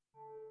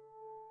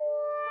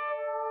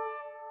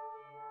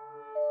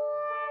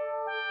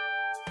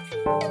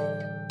Mytteriet.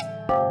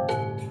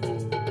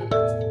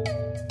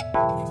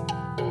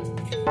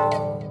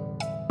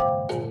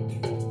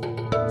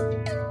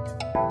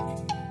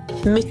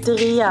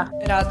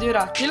 Radio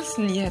Rakels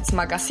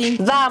nyhetsmagasin.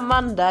 Hver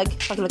mandag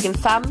fra klokken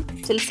 5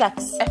 til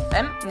 6.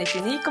 FM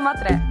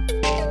 99,3.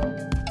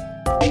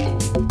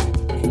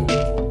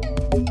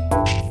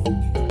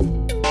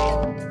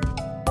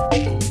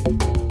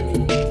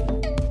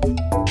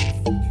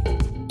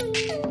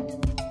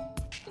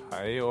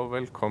 Hei og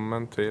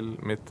velkommen til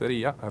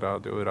Mytteriet,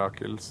 Radio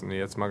Rakels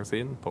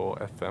nyhetsmagasin på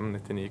FM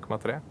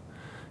 99,3.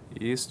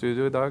 I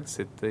studio i dag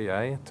sitter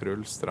jeg,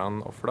 Truls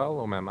Strand Offdal,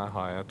 og med meg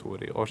har jeg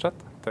Tori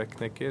Aarseth.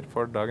 Tekniker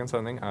for dagens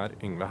sending er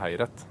Yngve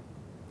Heiret.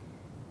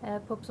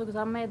 På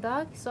programmet i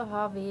dag så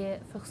har vi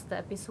første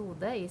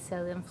episode i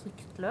serien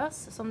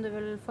Fryktløs, som du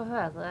vil få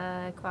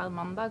høre hver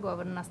mandag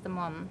over den neste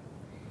måneden.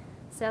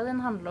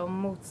 Serien handler om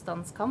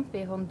motstandskamp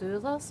i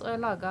Honduras og er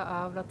laget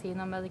av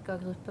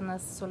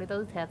Latinamerika-gruppenes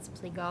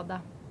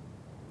solidaritetsbrigade.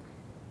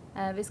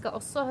 Vi skal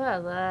også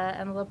høre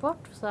en rapport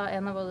fra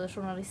en av våre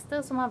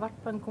journalister som har vært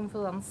på en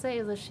konferanse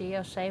i regi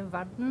av Skeiv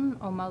Verden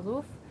og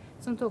Maruf,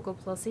 som tok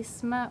opp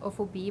rasisme og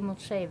fobi mot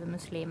skeive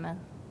muslimer.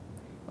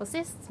 Og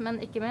sist, men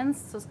ikke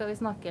minst, så skal vi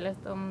snakke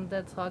litt om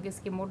det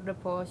tragiske mordet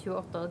på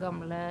 28 år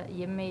gamle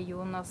Jimmy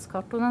Jonas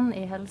Karttunen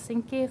i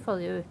Helsinki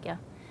forrige uke.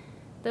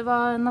 Det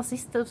var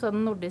nazister fra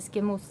den nordiske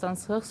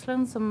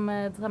motstandsrørselen som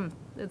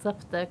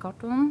drepte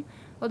Karttunen,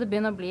 og det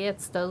begynner å bli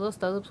et større og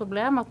større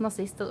problem at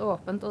nazister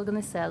åpent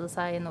organiserer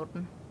seg i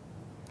Norden.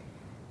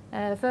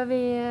 Før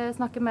vi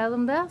snakker mer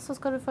om det, så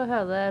skal du få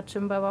høre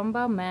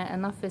Chumbawamba med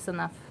Enough is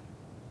Enough.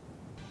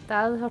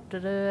 Der hørte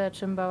du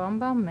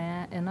Chumbawamba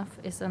med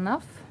Enough is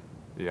Enough.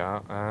 Ja,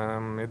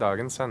 i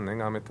dagens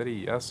sending av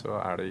Mytteriet så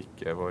er det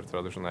ikke vår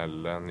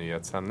tradisjonelle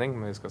nyhetssending,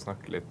 men vi skal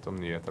snakke litt om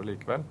nyheter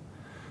likevel.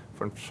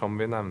 For som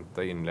vi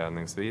nevnte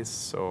innledningsvis,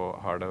 så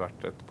har det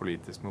vært et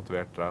politisk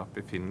motivert drap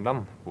i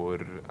Finland,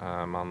 hvor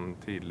man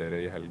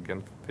tidligere i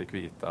helgen fikk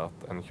vite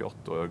at en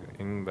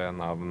 28-åring ved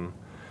navn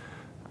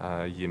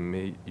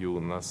Jimmy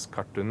Jonas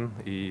Karttunen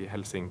i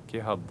Helsinki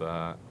hadde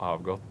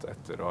avgått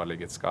etter å ha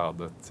ligget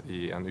skadet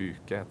i en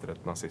uke etter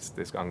et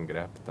nazistisk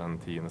angrep den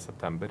 10.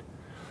 september.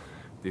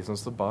 De som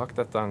står bak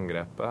dette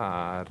angrepet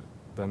er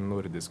den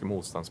nordiske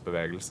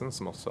motstandsbevegelsen,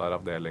 som også er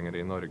avdelinger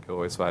i Norge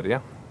og i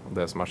Sverige. Og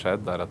det som har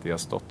skjedd er at de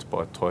har stått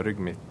på et torg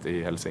midt i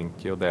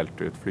Helsinki og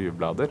delt ut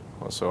flyveblader,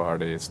 og så har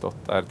de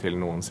stått der til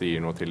noen sier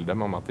noe til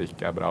dem om at det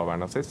ikke er bra å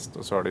være nazist,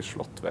 og så har de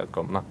slått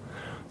vedkommende,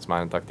 som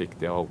er en taktikk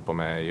de har holdt på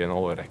med i en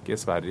årrekke i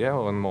Sverige,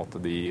 og en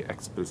måte de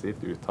eksplisitt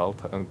uttalt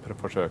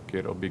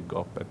forsøker å bygge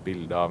opp et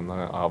bilde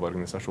av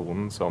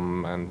organisasjonen som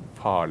en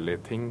farlig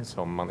ting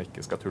som man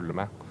ikke skal tulle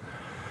med.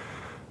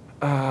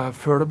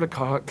 Før det ble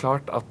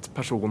klart at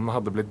personen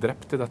hadde blitt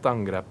drept i dette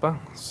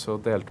angrepet, så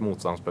delte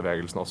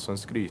motstandsbevegelsen også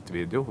en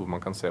skrytevideo hvor man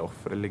kan se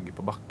offeret ligge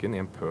på bakken i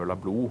en pøl av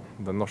blod.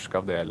 Den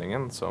norske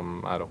avdelingen,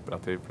 som er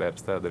operativ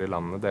flere steder i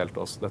landet,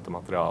 delte også dette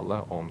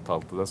materialet og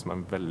omtalte det som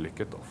en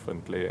vellykket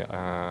offentlig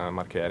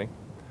markering.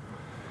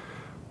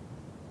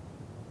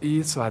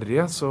 I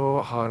Sverige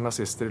så har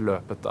nazister i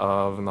løpet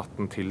av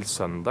natten til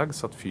søndag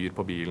satt fyr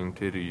på bilen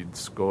til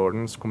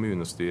Rydsgårdens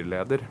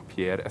kommunestyreleder,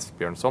 Pierre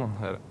Esbjørnsson,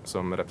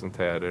 som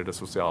representerer det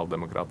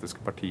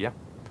sosialdemokratiske partiet.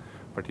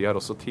 Partiet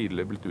har også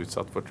tidligere blitt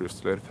utsatt for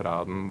trusler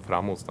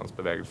fra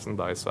motstandsbevegelsen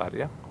da i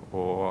Sverige,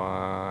 og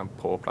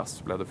på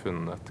plass ble det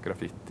funnet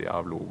graffiti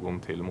av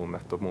logoen til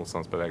nettopp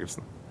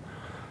motstandsbevegelsen.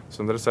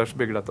 Som dere ser så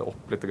bygger dette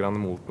opp litt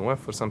mot noe,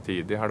 for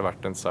samtidig har det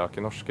vært en sak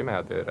i norske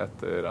medier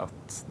etter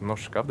at den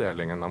norske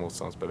avdelingen av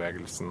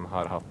motstandsbevegelsen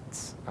har hatt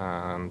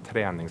en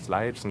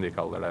treningsleir, som de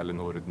kaller det, eller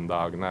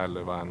Nordendagene,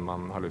 eller hva enn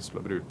man har lyst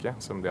til å bruke,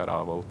 som de har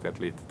avholdt i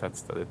et lite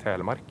tettsted i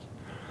Telemark.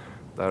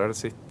 Der har det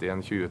sittet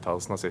en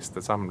 20-talls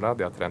nazister samlet,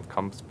 de har trent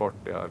kampsport,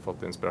 de har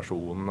fått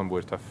inspirasjonen om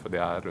hvor tøffe de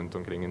er rundt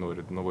omkring i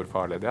Norden og hvor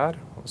farlige de er.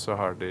 Og så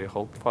har de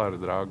holdt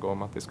foredrag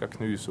om at de skal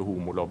knuse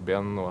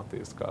homolobbyen og at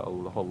de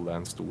skal holde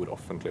en stor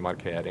offentlig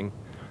markering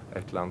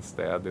et eller annet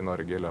sted i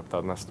Norge i løpet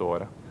av det neste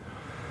året.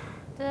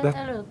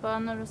 Jeg lurer på,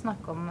 når du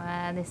snakker om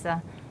disse,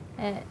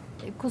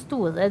 hvor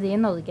store er de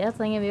i Norge?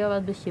 Trenger vi å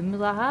være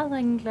bekymret her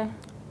egentlig,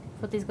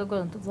 for at de skal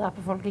gå rundt og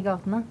drepe folk i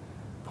gatene?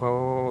 På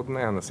den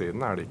ene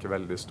siden er de ikke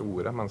veldig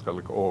store. Man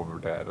skal ikke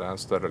overvurdere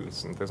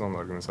størrelsen til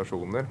sånne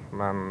organisasjoner,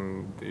 men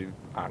de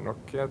er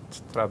nok et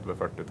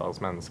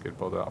 30-40-talls mennesker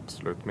på det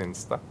absolutt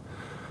minste.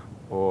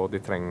 Og de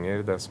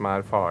trenger det som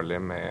er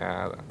farlig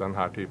med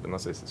denne typen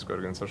nazistiske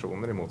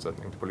organisasjoner, i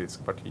motsetning til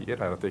politiske partier,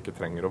 er at de ikke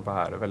trenger å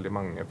være veldig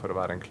mange for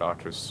å være en klar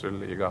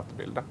trussel i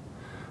gatebildet.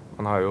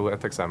 Man har jo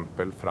et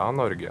eksempel fra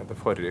Norge. Det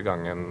forrige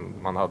gangen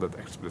man hadde et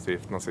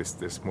eksplosivt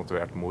nazistisk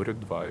motivert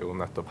mord var jo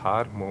nettopp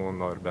her,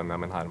 når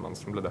Benjamin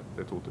Hermansen ble døpt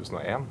i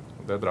 2001.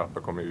 Det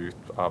drapet kom jo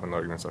ut av en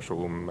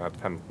organisasjon med et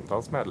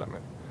 15-talls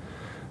medlemmer.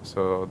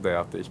 Så det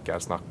at det ikke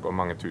er snakk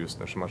om mange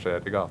tusener som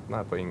marsjerer i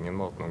gatene, er på ingen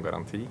måte noen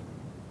garanti.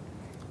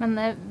 Men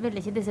vil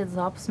ikke disse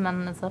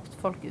drapsmennene drept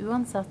folk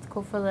uansett?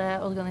 Hvorfor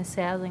er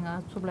organisering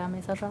et problem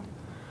i seg selv?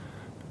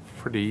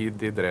 Fordi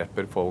de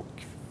dreper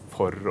folk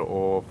for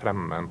å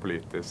fremme en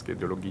politisk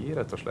ideologi,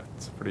 rett og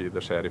slett. Fordi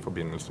det skjer i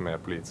forbindelse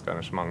med politiske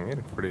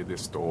arrangementer, fordi de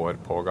står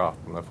på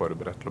gatene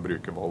forberedt til å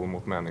bruke vold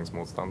mot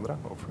meningsmotstandere,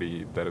 og fordi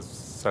deres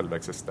selve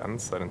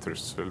eksistens er en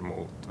trussel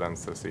mot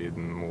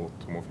venstresiden,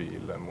 mot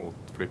homofile,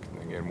 mot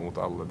flyktninger, mot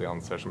alle de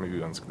anser som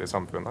uønskede i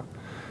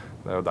samfunnet.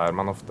 Det er jo der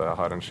man ofte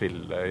har en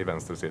skille i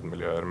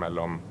venstresidenmiljøer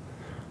mellom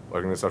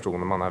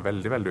organisasjoner man er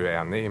veldig, veldig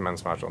uenig i, men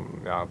som er sånn,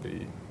 ja,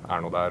 de er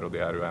noe der, og de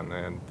er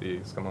uenige, de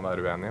skal man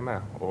være uenige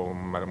med, og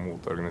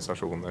mot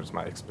organisasjoner som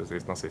er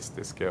eksplisitt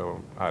nazistiske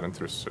og er en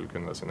trussel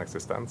kun ved sin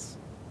eksistens.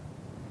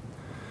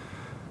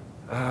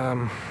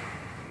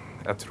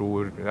 Jeg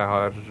tror jeg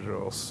har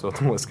også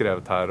noe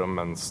skrevet her om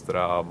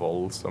mønstre av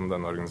vold som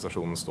denne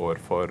organisasjonen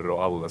står for,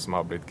 og alle som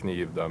har blitt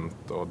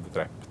knivdømt og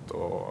drept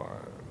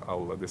og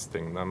alle disse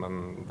tingene,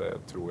 men det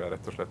tror jeg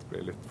rett og slett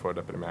blir litt for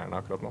deprimerende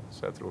akkurat nå.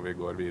 Så jeg tror vi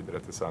går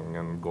videre til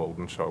sangen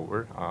Golden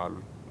Shower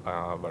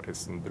av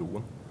artisten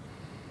Broen.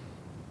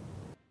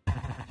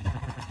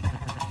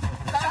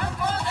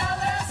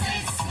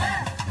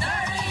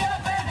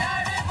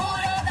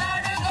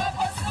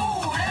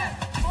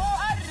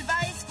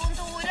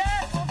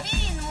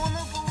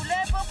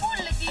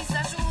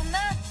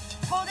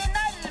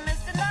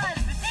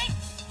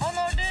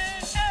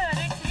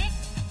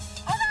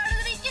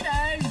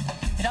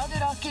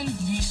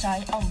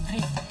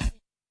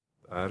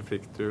 Der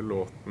fikk du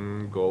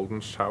låten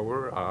Golden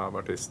Shower av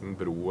artisten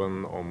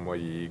Broen om å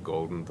gi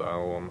Golden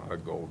Dawn a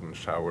Golden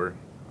Shower.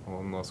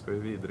 Og nå skal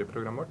vi videre i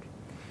programmet vårt.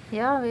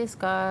 Ja, vi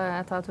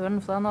skal ta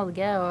turen fra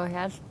Norge og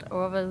helt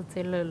over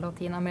til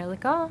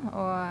Latinamerika,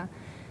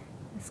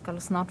 og skal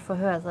snart få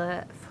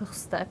høre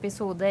første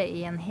episode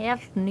i en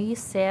helt ny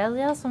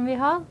serie som vi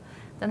har.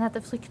 Den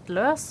heter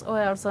Fryktløs, og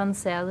er altså en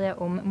serie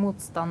om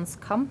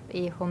motstandskamp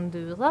i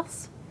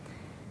Honduras.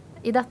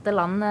 I dette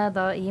landet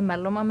da i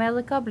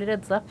Mellom-Amerika blir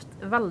det drept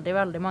veldig,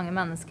 veldig mange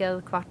mennesker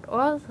hvert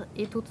år.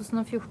 I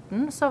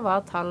 2014 så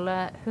var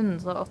tallet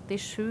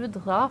 187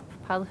 drap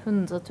per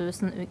 100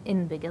 000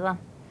 innbyggere.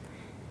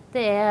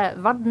 Det er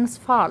verdens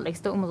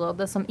farligste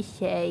område som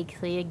ikke er i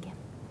krig.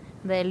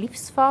 Det er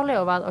livsfarlig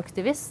å være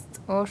aktivist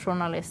og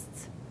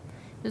journalist.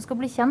 Du skal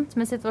bli kjent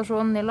med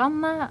situasjonen i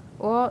landet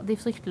og de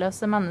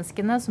fryktløse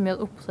menneskene som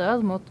gjør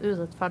opprør mot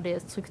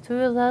urettferdige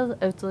strukturer,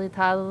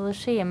 autoritære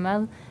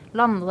regimer,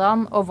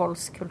 landran og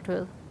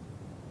voldskultur.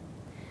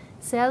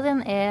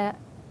 Serien er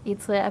i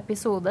 3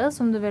 episoder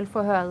som du vil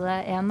få høre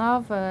en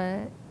av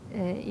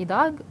i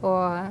dag,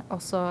 og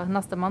også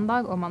neste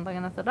mandag og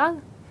mandagen etter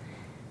dag.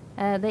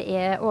 Det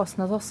er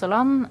Åsne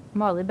Rosseland,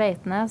 Mari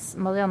Beitnes,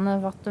 Marianne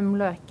Vattum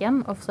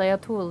Løken og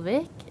Frøya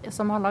Torvik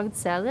som har lagd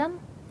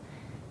serien.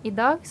 I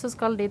dag så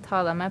skal de ta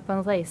deg med på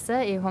en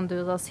reise i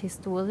Honduras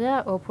historie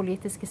og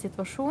politiske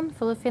situasjon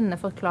for å finne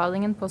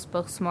forklaringen på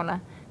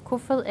spørsmålet: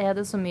 hvorfor er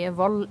det så mye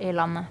vold i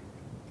landet?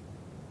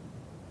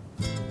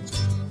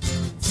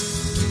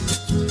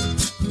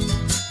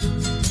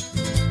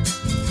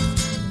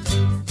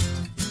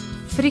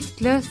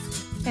 Fryktløs,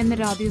 en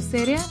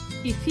radioserie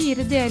i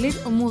 4 deler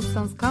om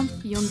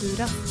motstandskamp i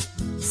Honduras.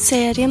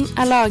 Serien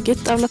er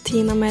laget av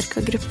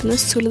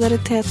Latinamerika-gruppenes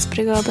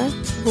Solidaritetsbrigade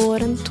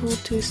våren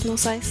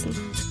 2016.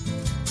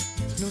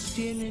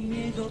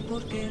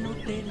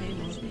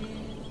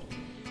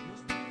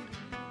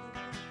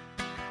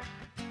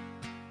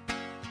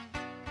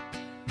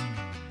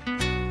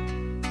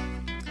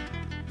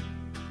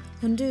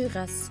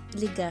 Honduras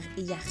ligger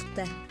i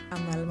hjertet av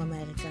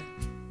Mellom-Amerika.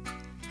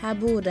 Her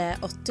bor det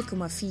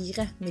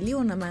 8,4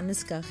 millioner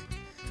mennesker,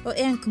 og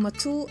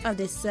 1,2 av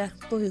disse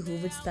bor i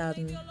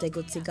hovedstaden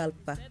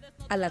Tegucigalpa,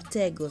 eller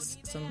Tegos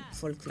som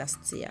folk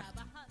flest sier.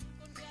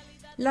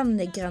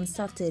 Landet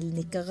grenser til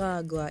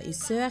Nicaragua i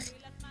sør,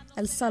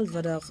 El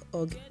Salvador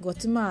og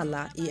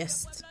Guatemala i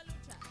øst.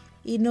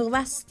 I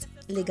nordvest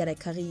ligger det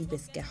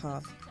Karibiske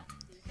hav.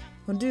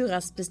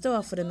 Honduras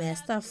består for det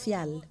meste av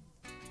fjell,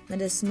 men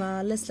det er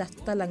smale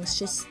sletter langs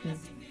kysten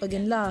og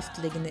en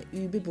lavtliggende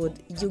ubebodd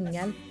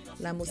jungel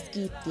La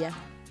Mosquitia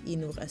i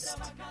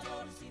nordøst.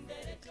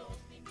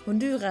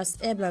 Honduras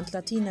er blant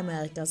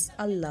Latinamerikas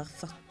aller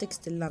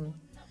fattigste land,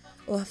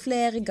 og har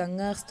flere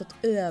ganger stått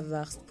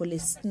øverst på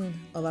listen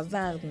over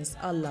verdens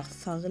aller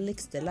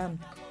farligste land.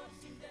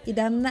 I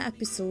denne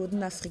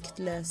episoden av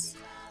Fryktløs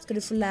skal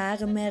du få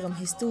lære mer om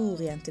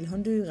historien til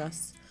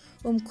Honduras,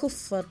 og om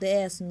hvorfor det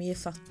er så mye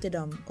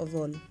fattigdom og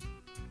vold.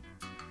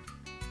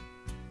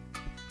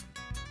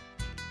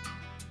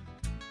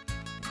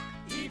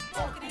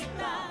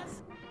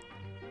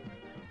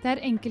 Det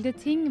er enkelte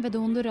ting ved det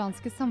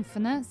honduranske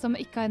samfunnet som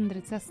ikke har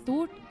endret seg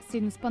stort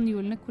siden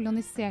spanjolene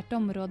koloniserte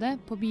området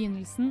på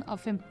begynnelsen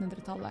av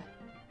 1500-tallet.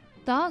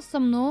 Da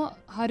som nå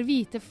har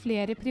hvite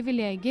flere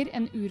privilegier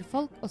enn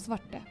urfolk og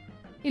svarte.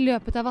 I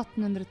løpet av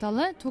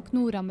 1800-tallet tok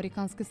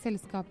nordamerikanske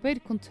selskaper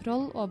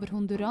kontroll over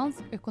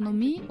honduransk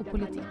økonomi og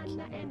politikk.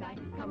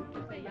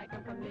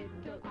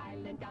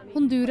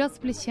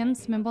 Honduras ble kjent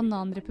som en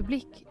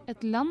bananrepublikk,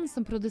 et land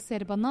som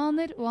produserer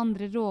bananer og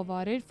andre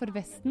råvarer for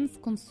vestens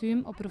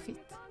konsum og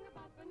profitt.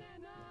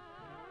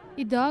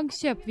 I dag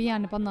kjøper vi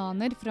gjerne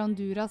bananer fra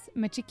Honduras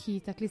med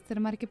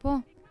Chiquita-klistremerke på.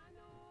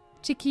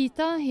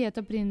 Chiquita het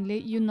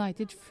opprinnelig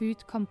United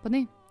Fruit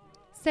Company,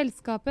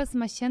 selskapet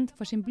som kjent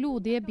for sin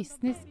blodige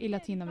business i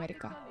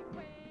Latinamerika.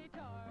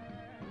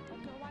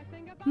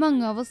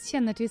 Mange av oss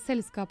kjenner til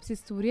selskapets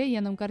historie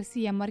gjennom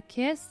Garcia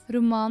Marquez'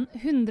 roman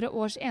 100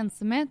 års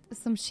ensomhet,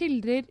 som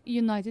skildrer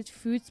United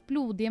Fruits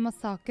blodige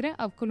massakre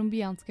av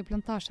kolumbianske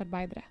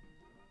plantasjearbeidere.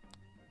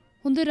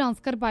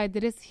 Honduranske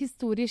arbeideres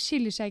historie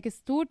skiller seg ikke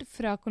stort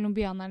fra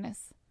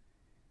kolumbianernes.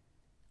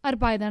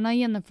 Arbeiderne har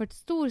gjennomført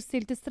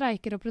storstilte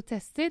streiker og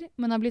protester,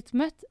 men har blitt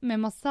møtt med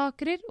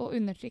massakrer og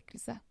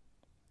undertrykkelse.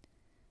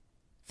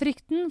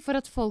 Frykten for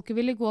at folket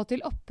ville gå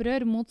til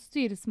opprør mot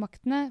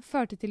styresmaktene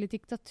førte til et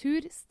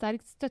diktatur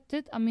sterkt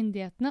støttet av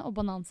myndighetene og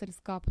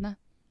bananselskapene.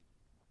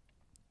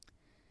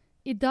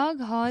 I dag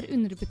har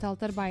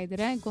underbetalte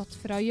arbeidere gått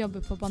fra å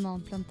jobbe på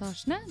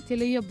bananplantasjene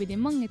til å jobbe i de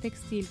mange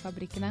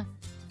tekstilfabrikkene,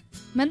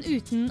 men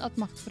uten at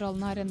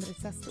maktforholdene har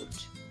endret seg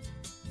stort.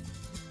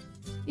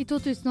 I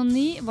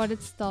 2009 var det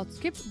et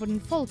statskupp hvor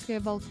den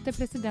folkevalgte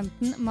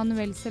presidenten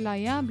Manuel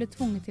Zelaya ble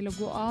tvunget til å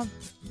gå av.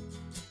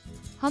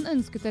 Han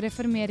ønsket å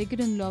reformere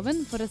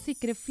grunnloven for å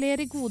sikre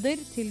flere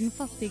goder til den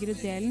fattigere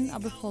delen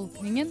av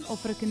befolkningen og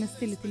for å kunne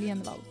stille til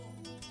gjenvalg.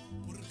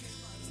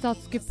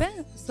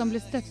 Statskuppet, som ble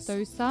støttet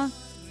av USA,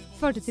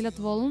 førte til at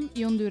volden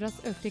i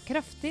Honduras økte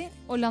kraftig,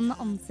 og landet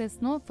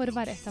anses nå for å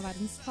være et av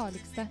verdens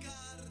farligste.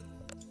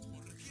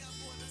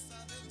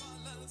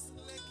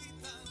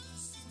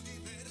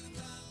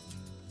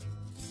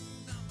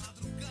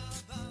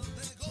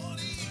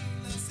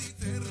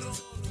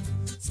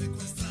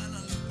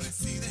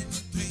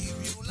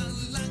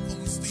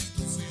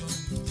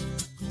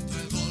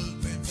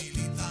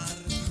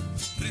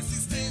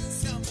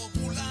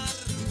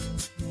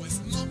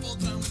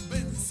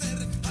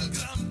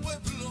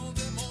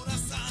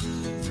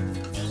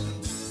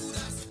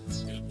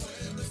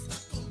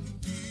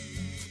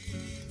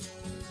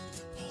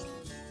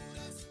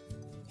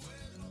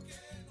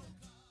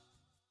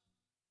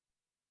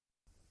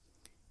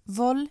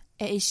 Vold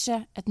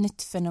ikke et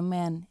nytt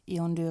fenomen i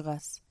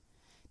Honduras.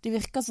 Det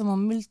virker som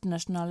om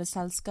multinasjonale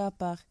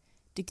selskaper,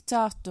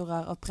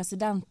 diktatorer og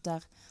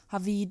presidenter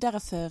har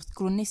videreført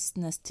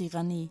kolonistenes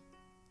tyranni.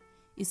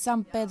 I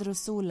San Pedro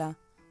Sula,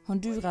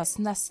 Honduras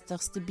nest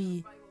største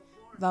by,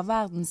 var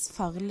verdens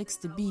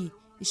farligste by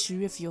i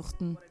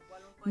 2014,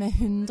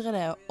 med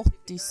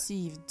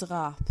 187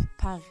 drap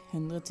per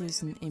 100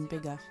 000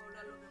 innbygger.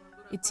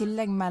 I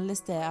tillegg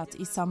meldes det at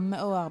i samme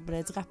år ble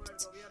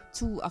drept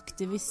 2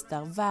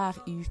 aktivister hver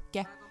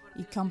uke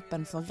i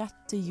kampen for rett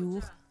til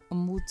jord og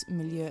mot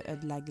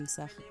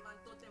miljøødeleggelser.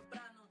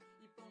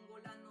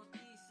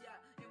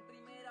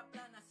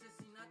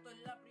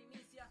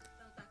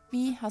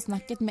 Vi har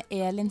snakket med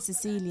Elin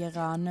Cecilie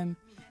Ranum,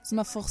 som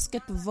har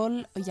forsket på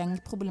vold og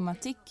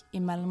gjengproblematikk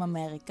i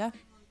Mellom-Amerika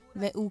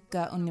ved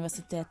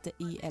UCA-universitetet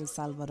i El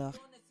Salvador.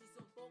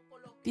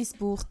 Vi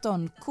spurte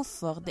om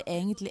hvorfor det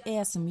egentlig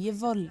så mye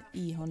vold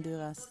i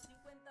Honduras.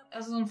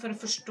 Altså, for å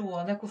forstå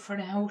det, hvorfor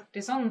det har vært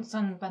sånn, så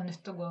er man bare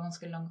nødt til å gå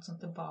ganske langt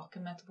tilbake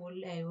med at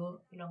vold jo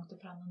langt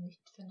fra noe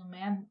nytt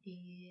fenomen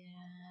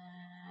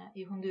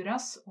i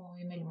Honduras og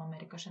i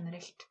Mellom-Amerika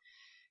generelt.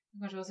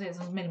 Kanskje også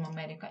sånn at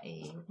Mellom-Amerika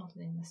jo på en måte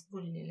den mest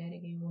voldelige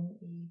regionen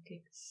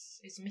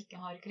som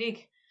ikke har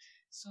krig.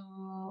 Så,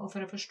 og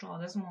for å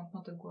forstå det, så må man på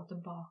en måte gå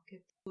tilbake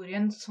til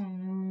historien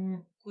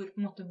hvor på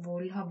en måte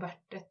vold har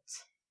vært et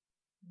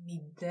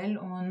middel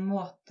og en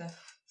måte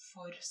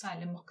for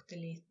særlig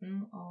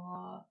makteliten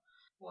og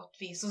et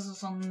vis og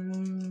sånn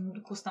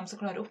hvordan de skal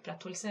klare å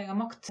opprettholde seg egen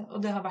makt.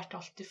 Og det har vært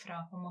alt ifra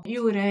på en måte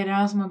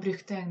jordeiere som har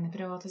brukt egne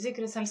private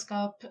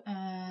sikkerhetsselskap,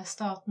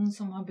 staten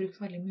som har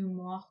brukt veldig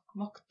mye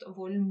makt og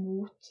vold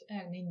mot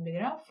egne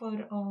innbyggere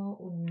for å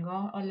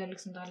unngå eller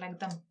liksom da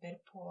legge demper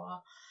på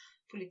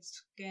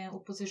politisk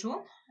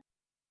opposisjon.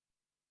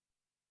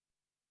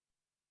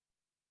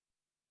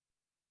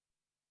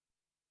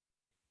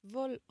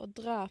 Vold og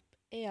drap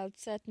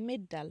altså et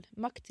middel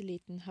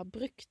makteliten har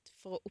brukt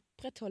for å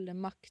opprettholde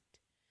makt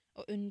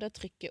og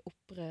undertrykke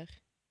opprør.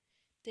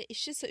 Det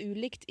ikke så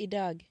ulikt i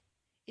dag,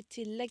 i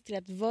tillegg til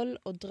at vold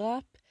og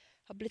drap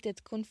har blitt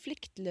et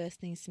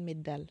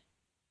konfliktløsningsmiddel.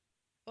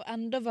 Og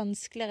enda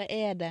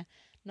vanskeligere det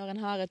når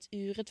en har et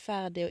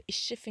urettferdig og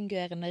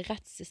ikke-fungerende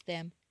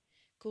rettssystem,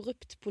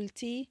 korrupt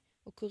politi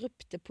og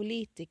korrupte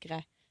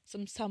politikere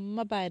som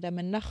samarbeider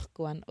med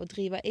narkoen og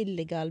driver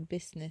illegal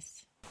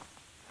business.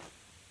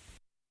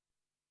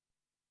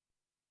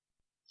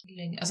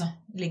 Altså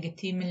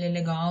legitim eller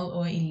legal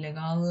og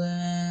illegal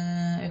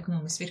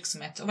økonomisk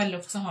virksomhet. Og veldig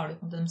ofte så har du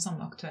på en måte de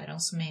samme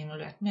aktørene som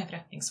involvert med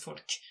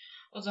forretningsfolk.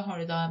 Og så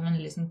har du da en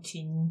liksom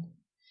tynn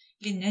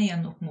linje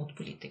igjen opp mot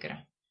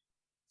politikere.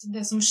 Så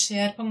det som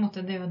skjer på en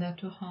måte, det jo det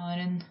at du har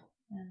en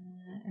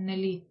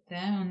elite,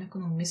 en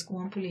økonomisk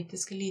og en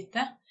politisk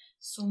elite,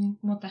 som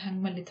på en måte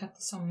henger veldig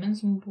tett sammen,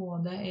 som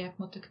både på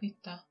en måte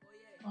knyttet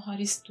og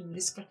har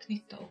historisk vært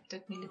knyttet opp til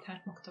et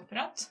militært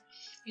maktapparat.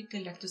 I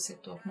tillegg til å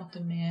sitte opp på en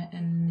måte med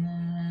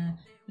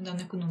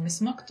en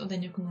økonomisk makt, og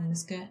den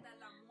økonomiske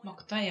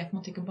makta på en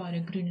måte ikke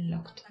bare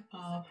grunnlagt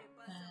av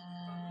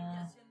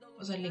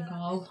altså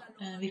legal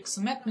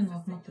virksomhet, men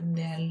også på en måte en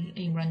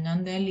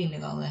del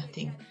illegale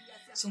ting,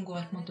 som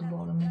går på en måte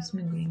både med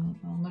smugling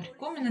av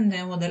narko, men en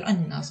del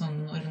annen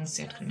sånn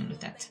organisert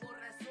kriminalitet.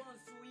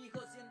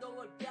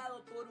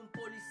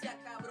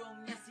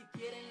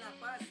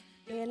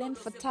 Elin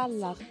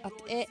forteller at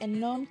det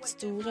enormt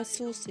store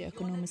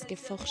sosioøkonomiske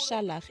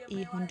forskjeller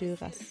i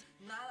Honduras,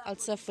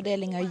 altså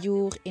fordeling av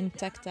jord,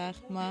 inntekter,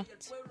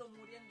 mat.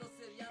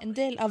 En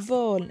del av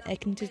volden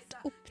knyttet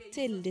opp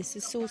til disse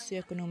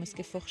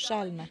sosioøkonomiske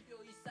forskjellene.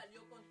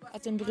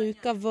 At en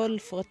bruker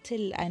vold for å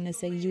tilegne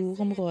seg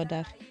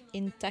jordområder,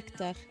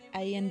 inntekter,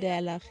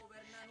 eiendeler,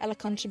 eller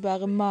kanskje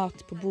bare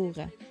mat på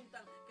bordet.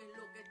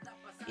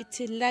 I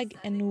tillegg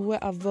noe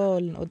av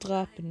volden og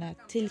drapene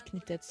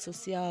tilknyttet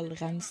sosial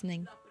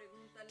rensning,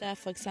 der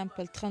for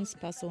eksempel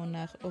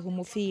transpersoner og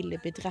homofile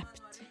blir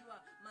drept,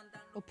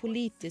 og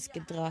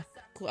politiske drap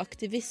hvor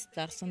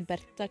aktivister som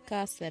Berta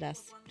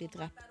Cáceres blir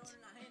drept.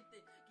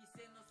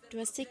 Du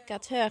har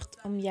sikkert hørt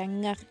om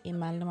gjenger i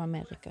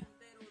Mellom-Amerika,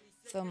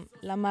 som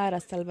La Mara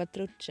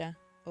Salvatrucha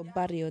og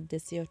Barrio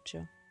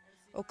 18,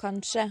 og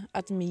kanskje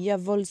at mye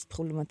av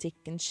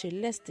voldsproblematikken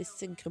skyldes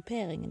disse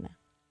grupperingene.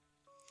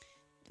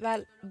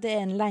 Vel, det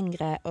en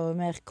lengre og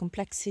mer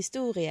kompleks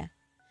historie,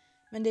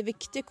 men det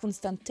viktig å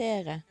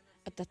konstatere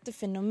at dette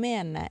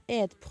fenomenet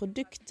et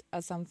produkt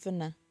av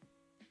samfunnet.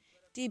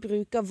 De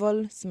bruker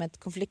vold som et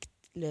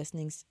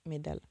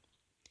konfliktløsningsmiddel.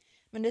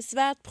 Men det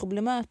svært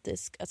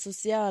problematisk at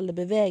sosiale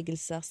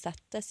bevegelser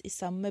settes i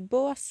samme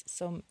bås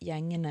som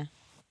gjengene.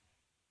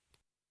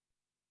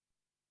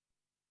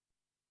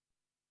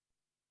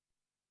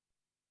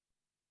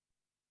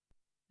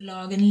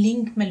 Lag en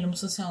link mellom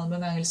sosiale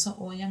bevegelser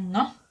og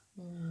gjenger.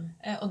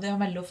 Og det har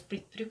veldig ofte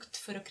blitt brukt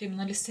for å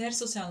kriminalisere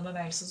sosiale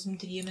bevegelser som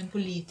driver en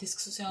politisk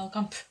sosial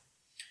kamp.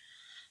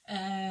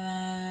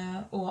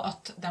 Og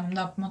at de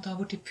da på en måte har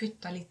blitt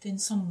puttet litt i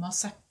den samme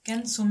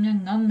sekken som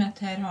gjengene, med at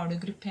her har du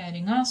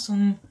grupperinger som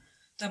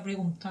da blir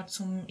omtalt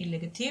som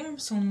illegitim,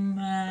 som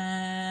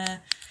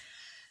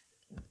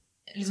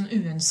liksom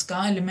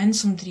uønsket element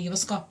som driver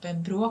og skaper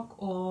bråk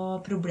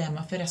og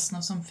problemer for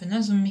resten av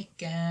samfunnet, som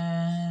ikke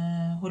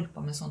holder på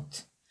med sånt.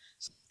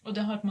 Og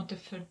det har på en måte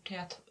ført til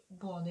at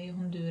både i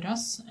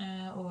Honduras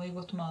og i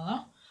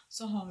Guatemala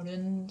så har du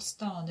en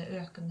stadig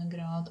økende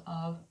grad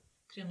av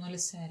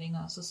kriminalisering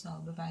av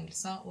sosiale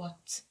bevegelser, og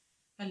at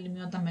veldig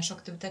mye av deres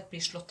aktivitet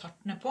blir slått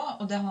hardt ned på,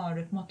 og det har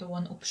du på en måte også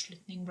en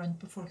oppslutning blant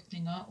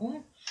befolkningen om,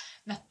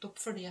 nettopp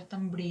fordi at de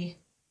blir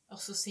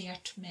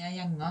assosiert med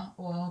gjenger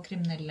og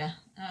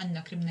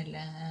andre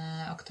kriminelle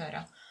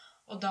aktører.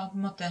 Og da på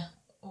en måte,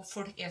 og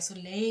folk så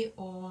lei,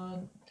 og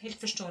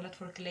helt forståelig at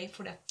folk lei,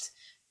 fordi at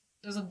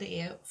altså,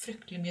 det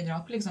fryktelig mye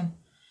drap, liksom.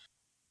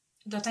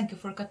 Da tenker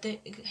folk at det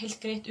helt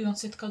greit,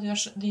 uansett hva de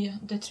gjør,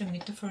 det trenger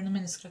ikke å følge noen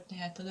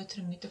menneskerettigheter, det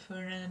trenger ikke å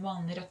følge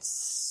vanlige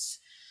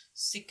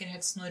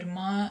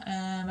rettssikkerhetsnormer,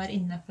 være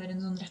innenfor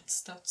en sånn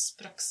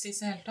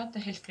rettsstatspraksis i hele tatt.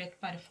 Det helt greit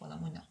bare få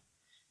dem unna.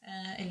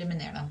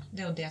 Eliminere dem.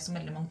 Det jo det som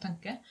veldig mange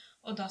tenker.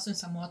 Og da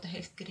synes jeg må at det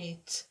helt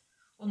greit.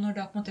 Og når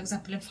da på en måte for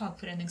eksempel en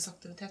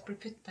fagforeningsaktivitet blir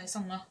puttet i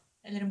samme,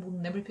 eller en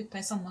bonde blir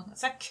puttet i samme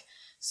sekk,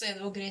 så det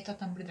jo greit at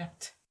de blir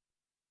drept.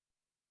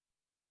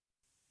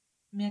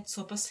 Med et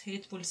såpass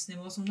høyt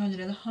voldsnivå som du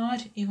allerede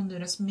har i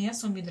Honduras med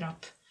så mye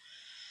drap,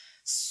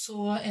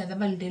 så det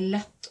veldig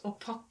lett å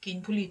pakke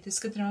inn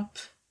politiske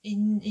drap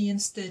inn i en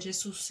større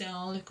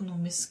sosial,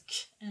 økonomisk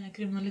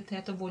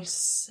kriminalitet og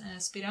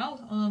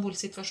voldsspiral og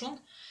voldssituasjon,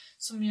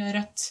 som gjør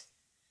at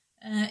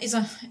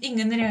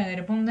ingen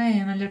reagerer på om det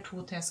en eller to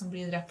til som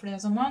blir drept, for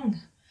det så mange.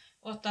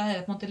 Og at da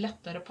det på en måte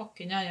lettere å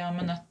pakke inn,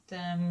 men at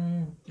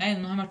nei,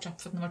 nå har jeg vært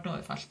drept for at den ble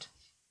overfalt.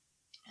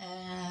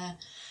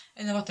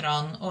 Eller var et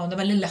ran, og det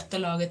veldig lett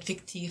å lage et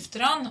fiktivt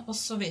ran, og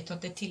så vet du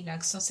at i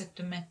tillegg så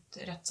sitter du med et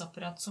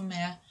rettsapparat som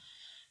har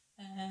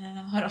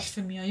alt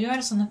for mye å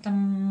gjøre, sånn at de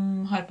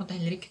har på en måte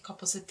heller ikke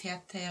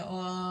kapasitet til å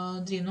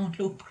drive noen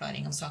ordentlig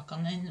oppklaring av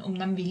sakene, om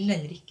de vil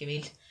eller ikke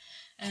vil.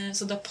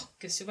 Så da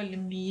pakkes jo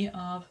veldig mye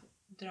av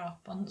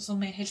drapene,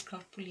 som helt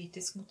klart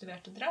politisk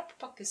motiverte drap,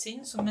 pakkes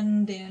inn som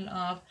en del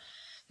av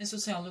den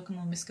sosiale og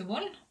økonomiske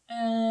vold,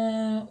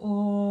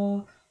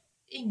 og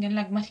ingen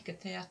legger merke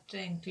til at du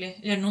egentlig,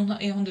 eller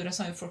noen i Honduras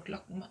har jo folk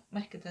lagt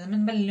merke til det,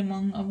 men veldig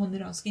mange av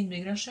honduranske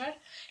innbyggere selv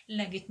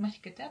legger ikke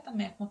merke til at de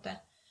på en måte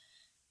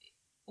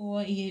og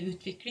i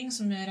utvikling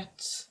som gjør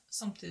at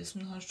samtidig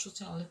som du har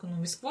sosial og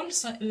økonomisk vold,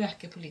 så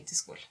øker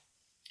politisk vold.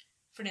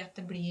 Fordi at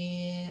det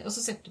blir, og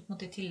så setter du på en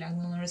måte i tillegg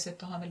når du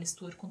sitter og har veldig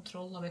stor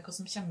kontroll over hva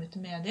som kommer ut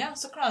i media,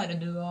 så klarer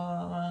du å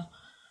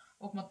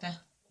på en måte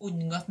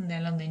unngå at en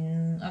del av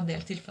de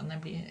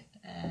tilfellene blir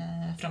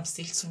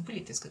framstilt som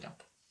politiske drap.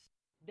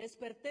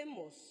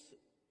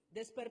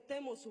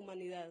 Despertemos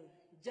humanidad,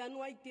 ya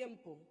no hay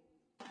tiempo.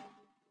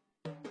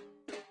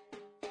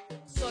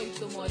 Soy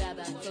tu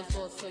morada, sos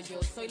vos, soy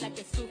yo, soy la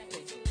que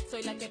sufre,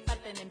 soy la que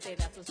parten en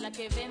pedazos, la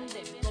que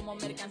venden como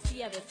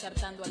mercancía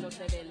descartando a los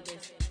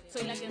rebeldes,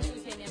 soy la que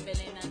ensucian y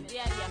envenenan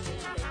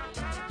diariamente.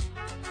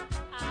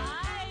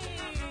 ¡Ay!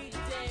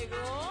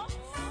 Llegó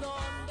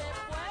Son de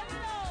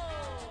Pueblo.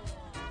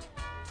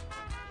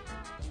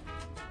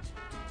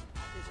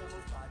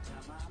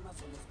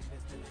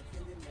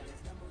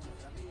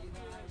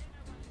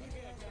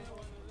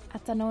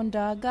 Etter noen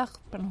dager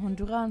på den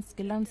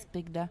honduranske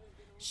landsbygda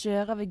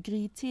kjører vi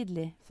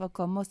grytidlig for å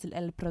komme oss til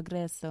El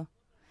Progreso.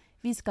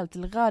 Vi skal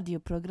til Radio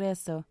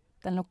Progreso,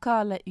 den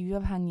lokale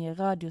uavhengige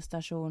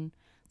radiostasjonen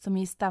som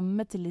gir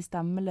stemme til de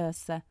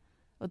stemmeløse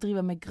og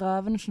driver med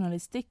gravende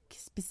journalistikk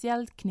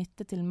spesielt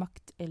knyttet til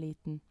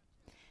makteliten.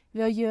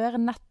 Ved å gjøre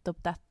nettopp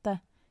dette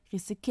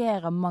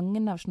risikerer mange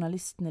av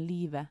journalistene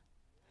livet.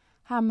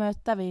 Her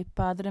møter vi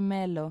Padre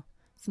Melo,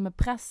 som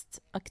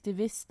prest,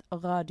 aktivist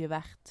og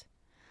radiovert.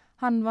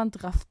 Han vant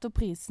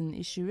Raftoprisen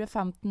i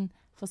 2015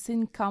 for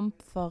sin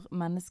kamp for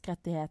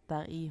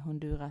menneskerettigheter i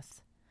Honduras.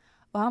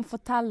 Og han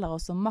forteller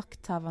oss om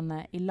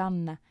makthaverne i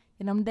landet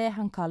gjennom det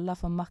han kaller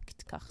for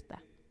maktkartet.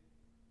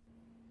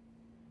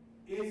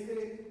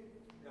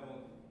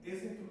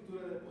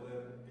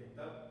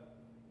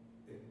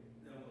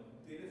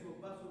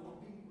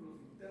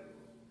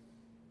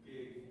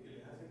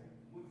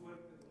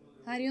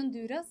 Her i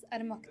Honduras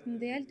makten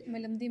delt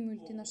mellom de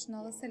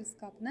multinasjonale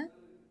selskapene,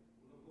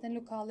 den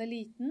lokale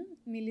eliten,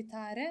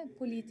 militære,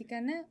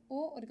 politikerne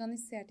og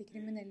organiserte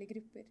kriminelle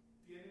grupper.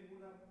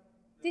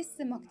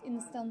 Disse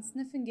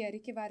maktinstansene fungerer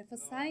ikke hver for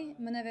seg,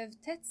 men vevd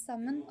tett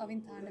sammen av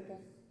interne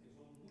bånd.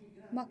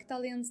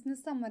 Maktalliansene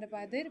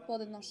samarbeider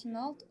både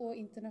nasjonalt og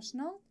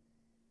internasjonalt,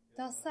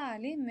 da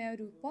særlig med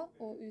Europa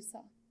og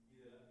USA.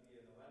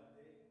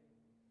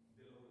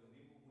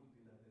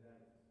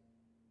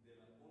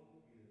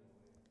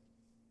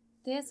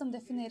 Det som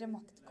definerer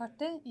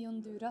maktkartet i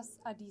Honduras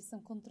de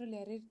som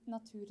kontrollerer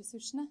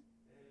naturressursene.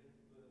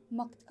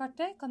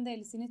 Maktkartet kan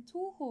deles inn i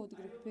 2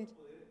 hovedgrupper.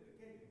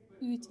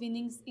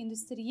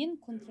 Utvinningsindustrien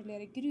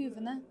kontrollerer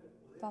gruvene,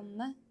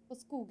 vannet og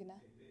skogene.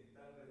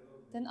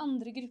 Den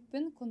andre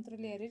gruppen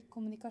kontrollerer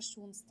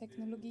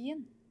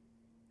kommunikasjonsteknologien.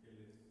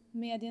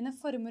 Mediene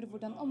former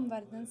hvordan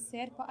omverdenen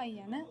ser på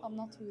eierne av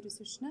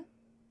naturressursene,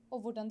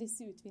 og hvordan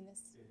disse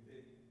utvinnes.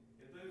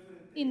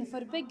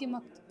 Innenfor begge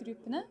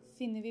maktgruppene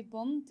finner vi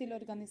bånd til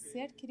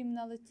organisert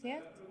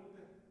kriminalitet,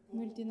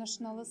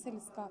 multinasjonale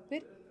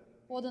selskaper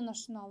og den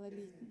nasjonale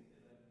eliten.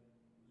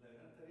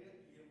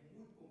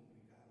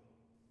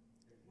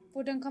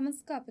 Hvordan kan man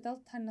skape et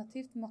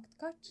alternativt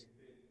maktkart?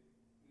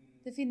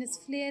 Det finnes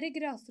flere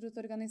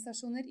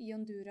grasrotorganisasjoner i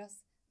Honduras,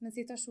 men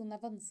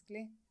situasjonen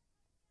vanskelig.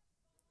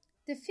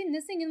 Det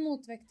finnes ingen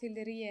motvekt til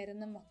det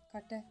regjerende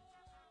maktkartet.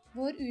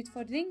 Vår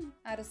utfordring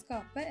å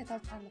skape et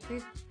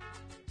alternativ.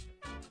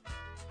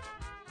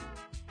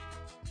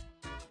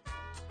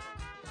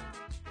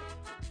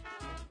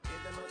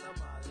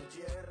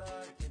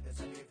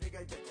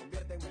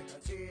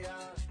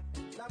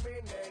 La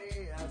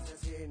minería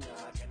asesina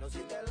que nos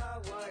quita el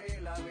agua y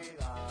la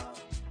vida.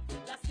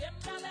 La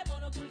siembra de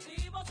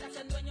monocultivos se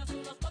hacen dueños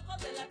unos pocos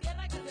de la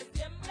tierra que se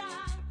siembra.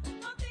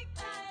 Nos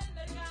dicta el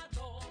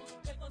mercado,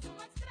 que el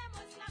consumo extremo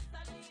es la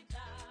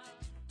salida.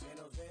 Que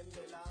nos vende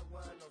el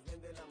agua, nos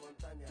vende la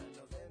montaña,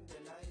 nos vende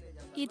el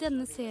aire. I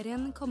denne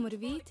serien kommer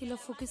vi til å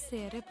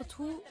fokusere på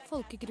 2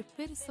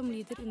 folkegrupper som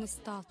lider under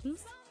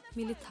statens,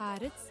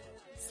 militærets,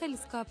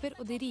 selskaper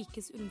og de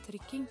rikes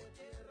undertrykking.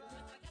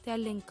 Det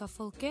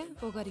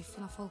Lenca-folket og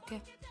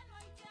Garifuna-folket.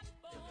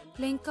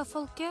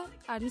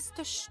 Lenca-folket den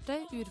største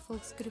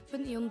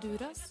urfolksgruppen i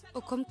Honduras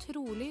og kom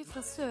trolig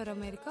fra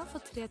Sør-Amerika for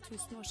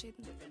 3000 år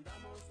siden.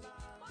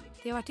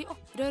 De har vært i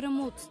opprør og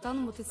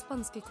motstand mot de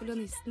spanske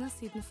kolonistene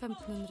siden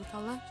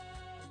 1500-tallet.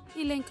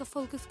 I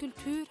Lenca-folkets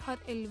kultur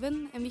har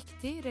elven en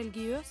viktig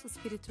religiøs og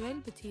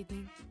spirituell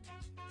betydning.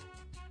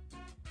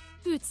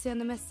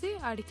 Utseendemessig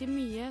det ikke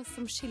mye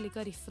som skiller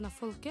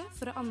Garifuna-folket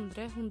fra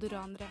andre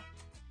honduranere.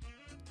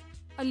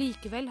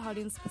 Allikevel har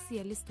de en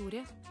spesiell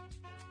historie.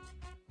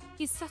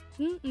 I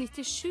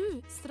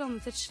 1797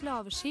 strandet et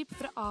slaveskip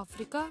fra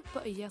Afrika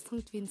på øya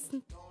St.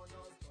 Vincent.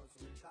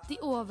 De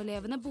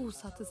overlevende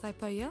bosatte seg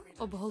på øya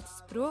og beholdt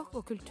språk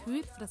og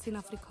kultur fra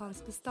sine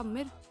afrikanske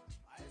stammer.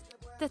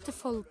 Dette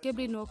folket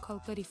blir nå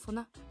kalt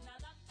Garifuna.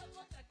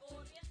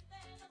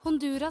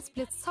 Honduras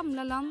ble et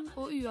samlet land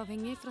og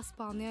uavhengig fra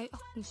Spania i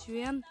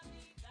 1821,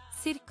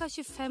 ca.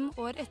 25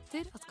 år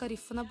etter at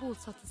Garifuna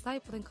bosatte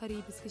seg på den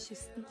karibiske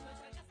kysten.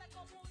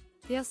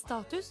 De har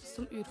status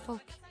som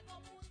urfolk.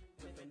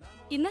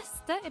 I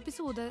neste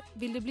episode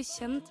vil det bli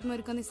kjent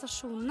med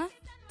organisasjonene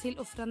til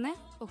Ofrane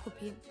og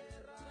Kopien.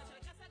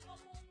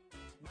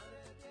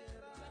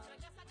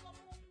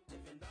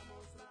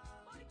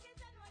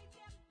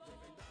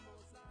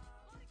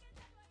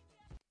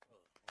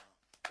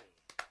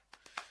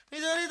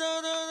 Radio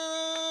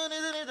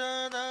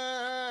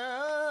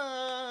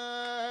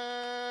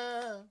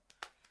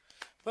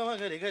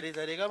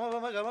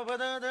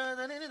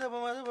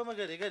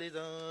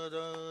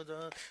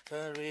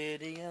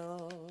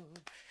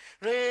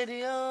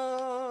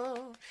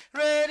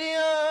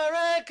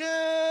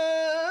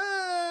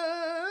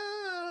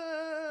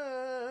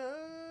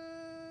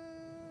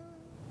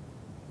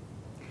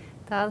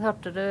Der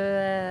hørte du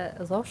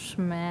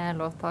Roche med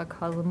låta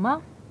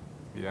Karma.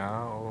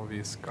 Ja, og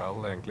vi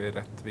skal egentlig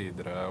rett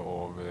videre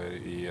over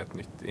i et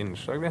nytt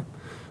innslag, vi.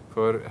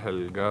 For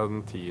helga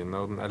den 10.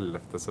 og den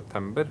 11.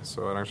 september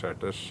så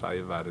arrangerte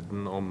Skeiv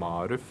Verden og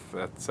Maruf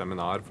et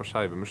seminar for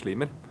skeive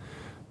muslimer.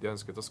 De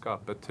ønsket å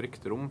skape et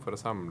trygt rom for å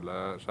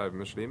samle skeive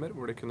muslimer,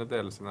 hvor de kunne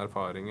dele sine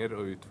erfaringer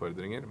og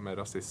utfordringer med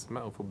rasisme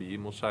og fobi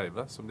mot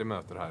skeive som de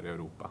møter her i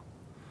Europa.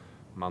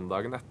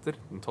 Mandagen etter,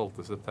 den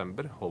 12.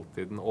 september, holdt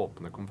de den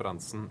åpne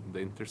konferansen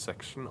The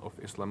Intersection of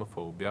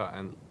Islamophobia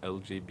and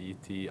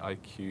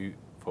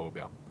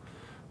LGBTIQ-phobia.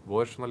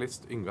 Vår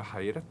journalist Yngve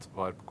Heiret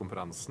var på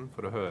konferansen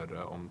for å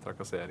høre om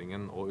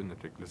trakasseringen og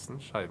undertrykkelsen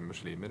skeive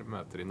muslimer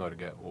møter i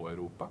Norge og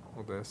Europa,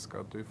 og det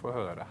skal du få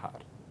høre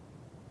her.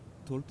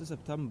 12.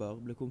 september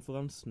ble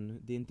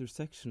konferansen The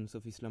Intersections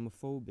of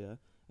Islamophobia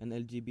and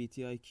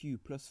LGBTIQ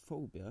plus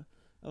phobia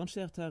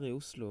arrangert her i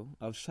Oslo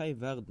av Skeiv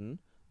Verden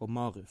og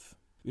Maruf.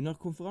 Under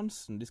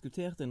konferansen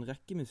diskuterte en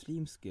rekke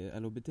muslimske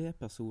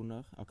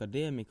LHBT-personer,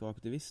 akademikere og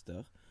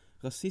aktivister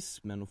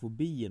rasismen og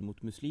fobien mot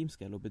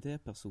muslimske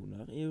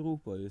LHBT-personer i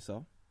Europa og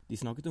USA. De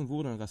snakket om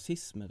hvordan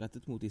rasisme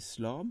rettet mot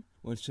islam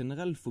og en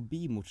generell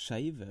fobi mot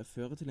skeive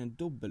fører til en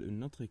dobbel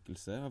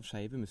undertrykkelse av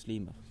skeive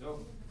muslimer.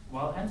 So,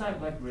 while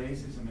anti-black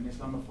racism and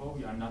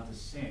Islamophobia are not the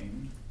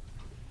same,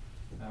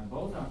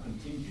 both are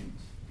contingent,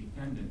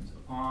 dependent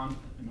upon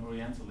an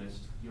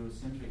Orientalist,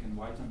 Eurocentric and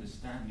white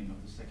understanding of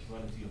the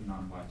sexuality of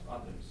non-white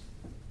others.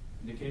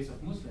 In the case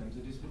of Muslims,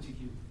 it is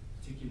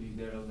particularly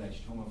their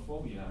alleged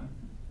homophobia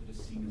that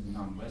is seen as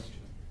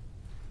non-Western.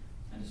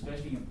 And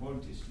especially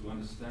important is to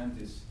understand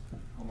this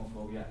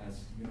homophobia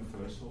as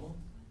universal.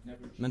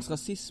 Mens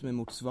rasisme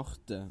mot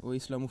svarte og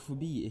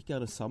islamofobi ikke er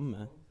det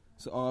samme,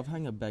 så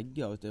avhenger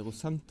begge av et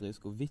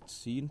eurosentrisk og hvitt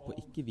syn på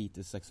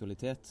ikke-hvite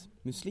seksualitet.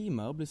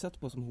 Muslimer blir sett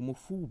på som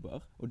homofober,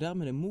 og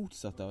dermed det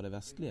motsatte av det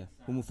vestlige.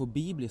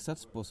 Homofobi blir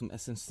sett på som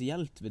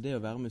essensielt ved det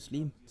å være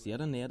muslim, sier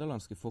den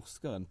nederlandske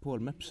forskeren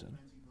Paul Mepchen.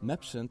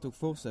 Mepchen tok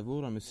for seg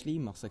hvordan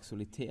muslimers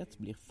seksualitet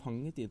blir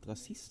fanget i et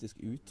rasistisk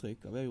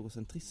uttrykk av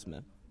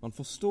eurosentrisme. Man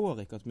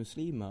forstår ikke at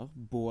muslimer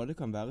både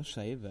kan være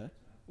skeive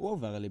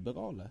og være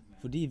liberale,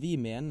 fordi vi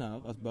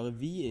mener at bare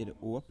vi i det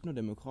åpne og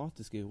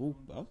demokratiske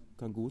Europa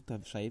kan godta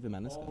skeive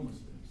mennesker.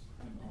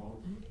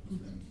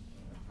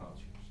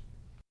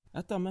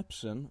 Etter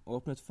Mepchen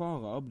åpnet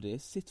Farah Abdi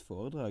sitt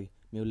foredrag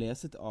med å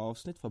lese et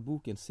avsnitt fra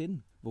boken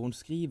sin, hvor hun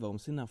skriver om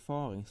sin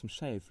erfaring som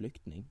skeiv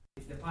flyktning.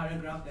 It's the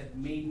paragraph that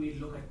made me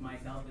look at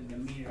myself in the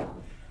mirror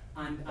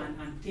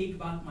and take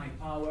back my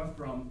power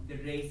from the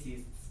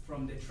racists,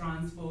 from the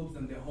transphobes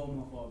and the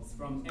homophobes,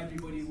 from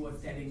everybody who was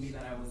telling me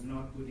that I was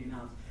not good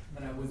enough,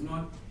 that I was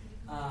not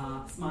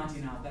smart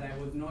enough, that I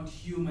was not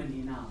human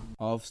enough.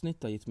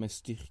 Avsnittet har gitt meg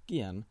styrke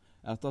igjen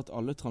etter at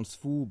alle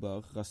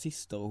transfober,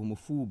 rasister og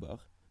homofober,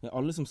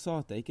 alle som sa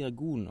at jeg ikke er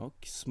god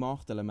nok,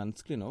 smart eller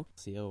menneskelig nok,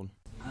 sier hun.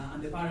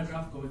 And the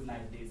paragraph goes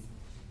like this.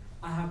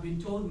 I have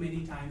been told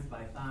many times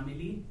by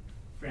family,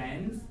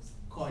 friends,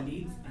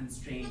 colleagues and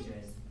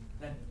strangers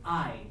that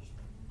I,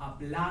 a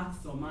black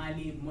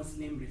Somali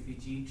Muslim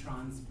refugee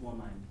trans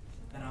woman,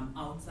 that I'm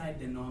outside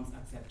the norms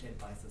accepted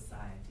by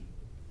society.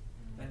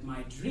 That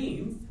my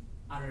dreams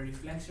are a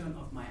reflection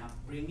of my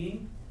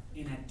upbringing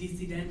in a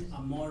dissident,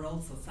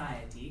 amoral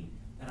society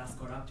that has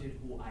corrupted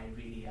who I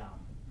really am.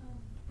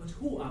 But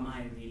who am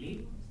I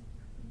really?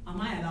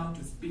 Am I allowed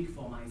to speak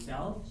for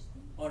myself,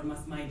 or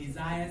must my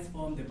desires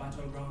form the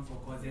battleground for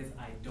causes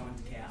I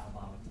don't care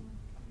about?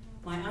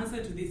 My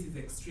answer to this is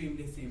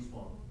extremely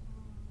simple.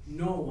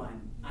 No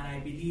one, and I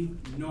believe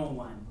no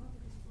one,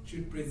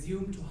 should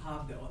presume to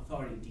have the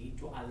authority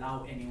to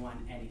allow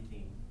anyone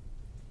anything.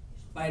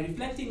 By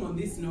reflecting on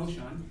this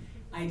notion,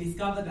 I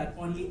discovered that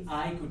only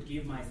I could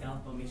give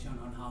myself permission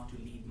on how to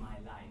lead my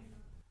life.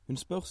 Hun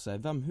spør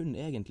seg hvem hun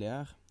egentlig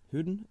er.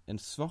 Hun, en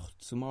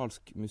svart,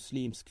 somalsk,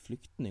 muslimsk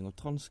flyktning og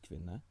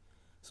transkvinne,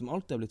 som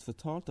alltid har blitt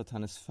fortalt at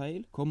hennes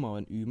feil kommer av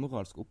en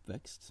umoralsk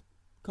oppvekst.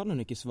 Kan hun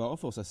ikke svare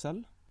for seg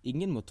selv?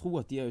 Ingen må tro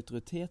at de har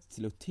autoritet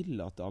til å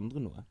tillate andre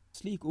noe.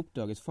 Slik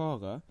oppdaget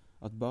Farah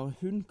at bare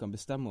hun kan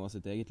bestemme over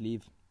sitt eget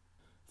liv.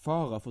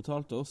 Farah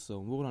fortalte også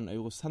om hvordan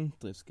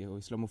eurosentriske og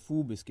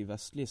islamofobiske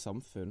vestlige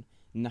samfunn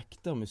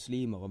nekter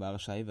muslimer å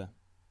være skeive.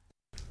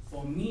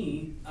 For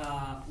me,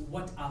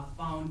 what I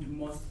found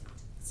most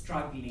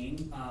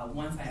struggling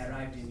once I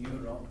arrived in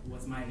Europe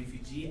was my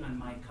refugee and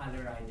my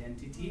color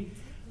identity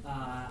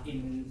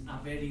in a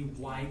very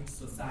white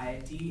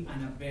society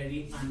and a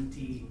very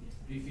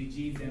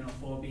anti-refugee,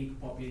 xenophobic,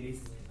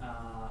 populist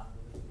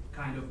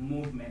kind of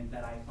movement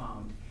that I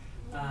found.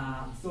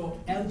 So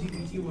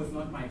LGBT was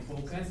not my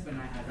focus when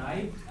I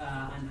arrived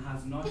and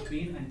has not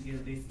been until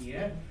this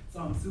year. So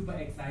I'm super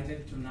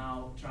excited to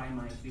now try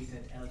my feet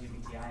at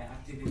LGBTI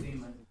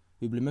activism.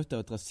 Hun ble møtt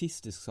av et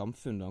rasistisk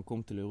samfunn da hun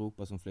kom til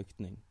Europa som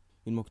flyktning.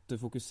 Hun måtte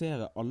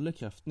fokusere alle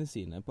kreftene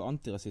sine på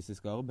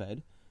antirasistisk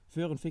arbeid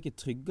før hun fikk et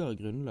tryggere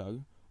grunnlag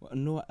og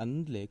nå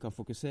endelig kan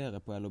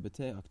fokusere på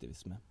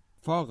LHBT-aktivisme.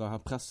 Farah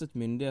har presset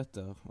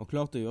myndigheter og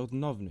klart å gjøre et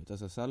navn ut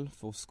av seg selv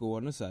for å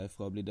skåne seg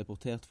fra å bli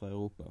deportert fra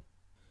Europa.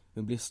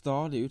 Hun blir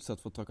stadig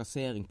utsatt for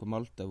trakassering på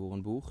Malta hvor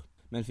hun bor,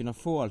 men finner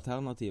få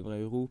alternativer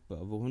i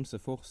Europa hvor hun ser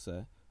for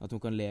seg at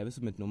hun kan leve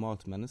som et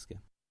normalt menneske.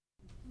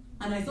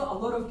 And I saw a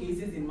lot of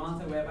cases in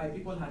Malta whereby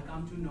people had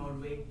come to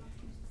Norway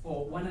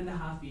for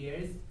 1.5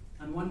 years,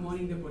 and one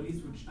morning the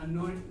police would, and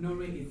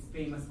Norway is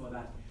famous for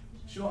that,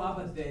 show up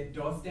at the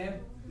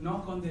doorstep,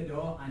 knock on the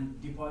door,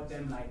 and deport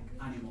them like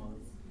animals.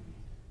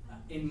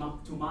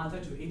 To Malta,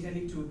 to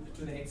Italy,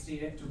 to the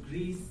exterior, to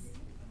Greece.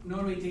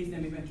 Norway takes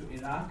them even to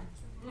Iraq.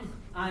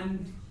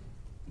 And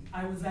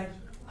I was like,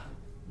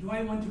 do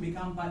I want to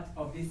become part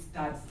of this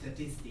sad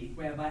statistic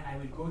whereby I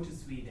will go to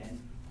Sweden,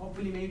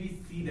 hopefully maybe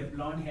see the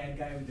blonde-haired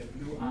guy with the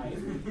blue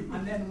eyes,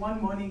 and then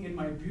one morning in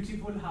my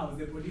beautiful house,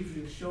 the police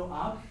will show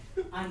up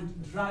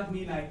and drag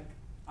me like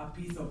a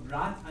piece of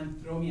brat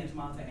and throw me at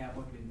Malta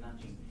airport with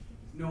nothing.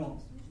 No,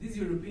 these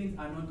Europeans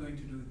are not going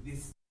to do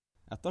this.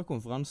 Etter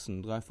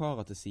konferansen drar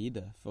Farah til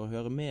side for å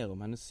høre mer om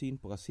hennes syn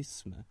på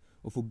rasisme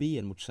og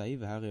fobien mot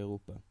skeive her I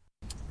Europa.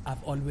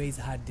 I've always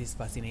had this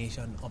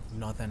fascination of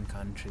northern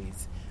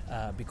countries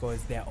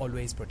because they're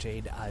always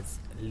portrayed as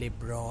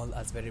liberal,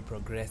 as very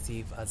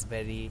progressive, as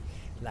very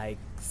like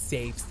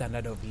safe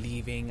standard of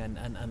living and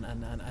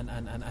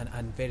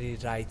very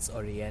rights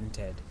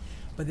oriented.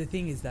 But the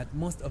thing is that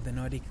most of the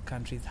Nordic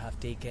countries have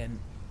taken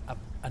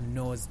a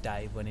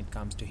nosedive when it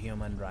comes to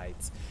human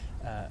rights.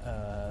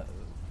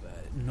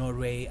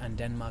 Norway and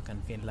Denmark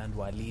and Finland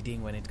were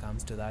leading when it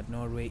comes to that.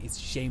 Norway is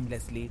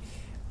shamelessly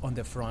on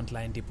the front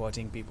line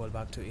deporting people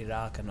back to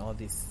Iraq and all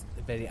these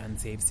very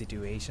unsafe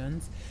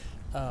situations.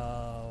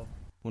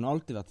 Hun har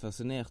alltid vært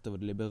fascinert over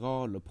det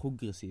liberale og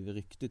progressive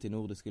ryktet til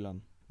nordiske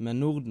land.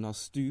 Men Norden har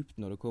stupt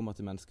når det kommer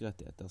til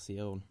menneskerettigheter,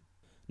 sier hun.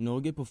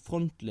 Norge på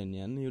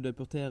frontlinjen I å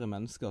deportere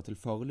mennesker til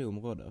farlige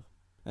områder.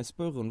 Jeg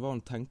spør hun hva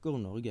hun tenker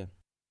om Norge.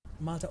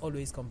 Malta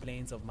always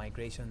complains of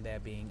migration there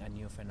being a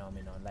new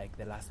phenomenon. Like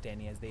the last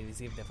 10 years, they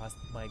received the first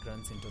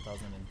migrants in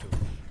 2002.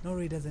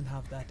 Norway doesn't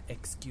have that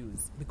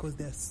excuse because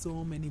there are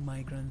so many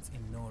migrants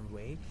in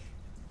Norway.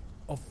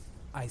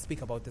 I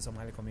speak about the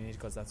Somali community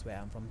because that's where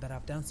I'm from, that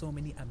have done so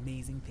many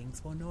amazing things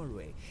for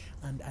Norway.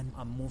 And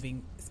I'm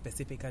moving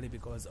specifically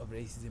because of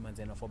racism and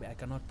xenophobia. I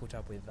cannot put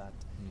up with that.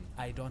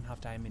 I don't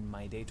have time in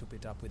my day to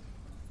put up with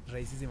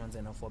racism and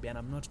xenophobia, and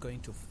I'm not going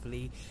to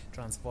flee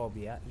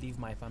transphobia, leave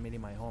my family,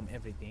 my home,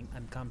 everything,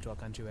 and come to a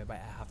country whereby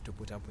I have to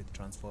put up with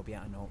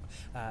transphobia and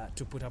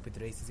to put up with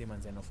racism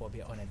and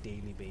xenophobia on a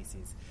daily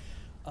basis.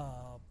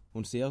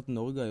 Hun sier at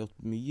Norge har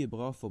gjort mye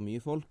bra for mye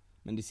folk,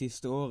 men de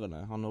siste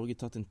årene har Norge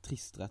tatt en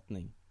trist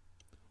retning.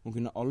 Hun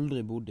kunne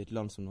aldri bodd I et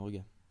land som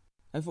Norge.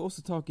 Jeg får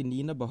også tak I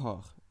Nina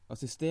Bahar,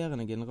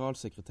 assisterende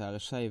generalsekretær I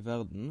Skeiv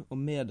Verden og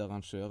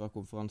medarrangør av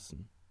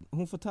konferansen.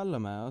 Hun forteller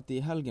meg at de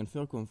I helgen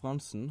før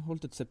konferansen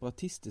holdt et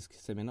separatistisk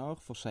seminar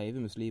for skeive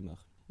muslimer.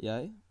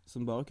 Jeg,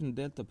 som bare kunne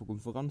delta på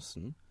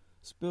konferansen,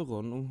 spør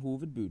hun om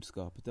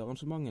hovedbudskapet til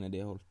arrangementene de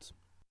har holdt.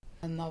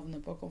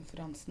 Navnet på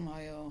konferansen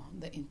var jo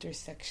The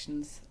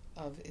Intersections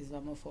of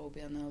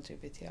Islamophobia and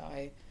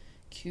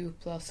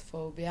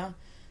LGBTIQ+phobia.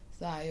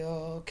 Så det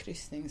jo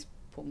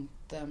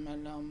krysningspunktet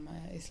mellom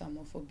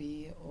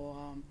islamofobi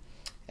og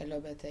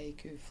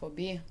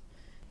LGBTIQ-fobi.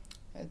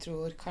 Jeg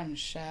tror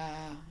kanskje,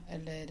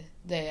 eller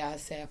det jeg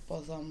ser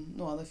på som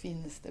noe av det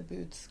fineste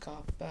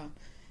budskapet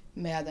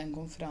med den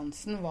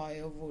konferansen, var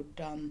jo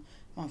hvordan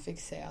man fikk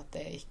se at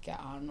det ikke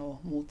noe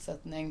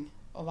motsetning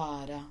å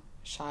være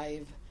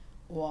skeiv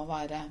og å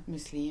være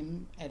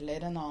muslim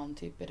eller en annen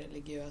type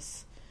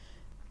religiøs,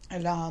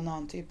 eller ha en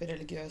annen type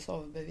religiøs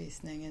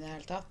overbevisning I det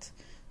hele tatt.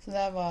 Så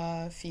det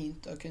var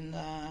fint å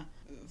kunne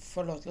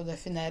få lov til å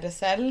definere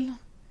selv.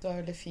 Det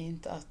var veldig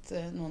fint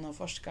at noen av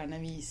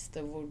forskerne viste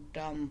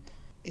hvordan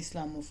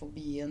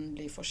islamofobien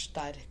blir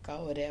forsterket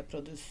og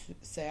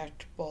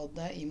reprodusert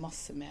både I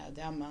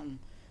massemedia, men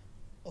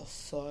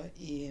også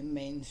I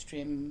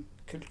mainstream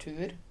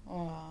kultur.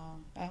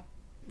 Og,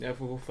 ja,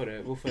 for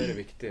hvorfor det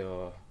viktig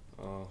å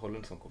holde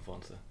en sånn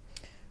konferanse?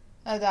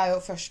 Det jo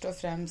først og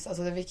fremst,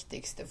 altså det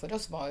viktigste for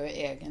oss var jo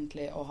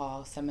egentlig å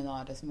ha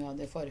seminaret som vi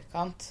hadde I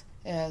forkant,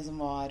 som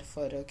var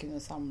for å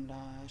kunne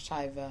samle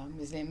skeive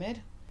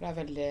muslimer. Det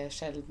veldig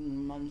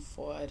sjelden man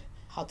får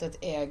hatt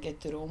et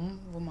eget rom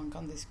hvor man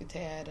kan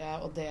diskutere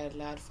og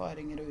dele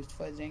erfaringer og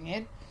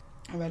utfordringer.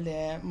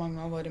 Veldig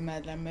mange av våre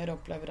medlemmer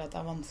opplever at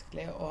det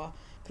vanskelig å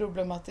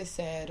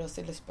problematisere og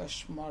stille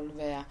spørsmål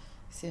ved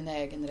sin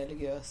egen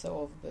religiøse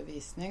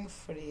overbevisning,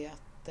 fordi at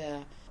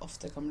det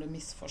ofte kan bli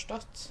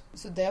misforstått.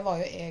 Så det var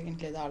jo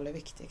egentlig det aller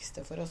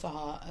viktigste for oss, å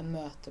ha en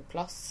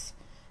møteplass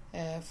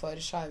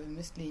for skeive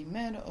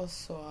muslimer, og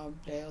så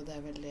ble jo det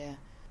veldig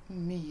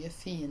mye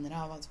finere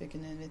av at vi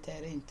kunne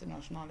invitere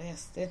internasjonale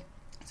gjester.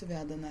 Så vi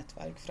hadde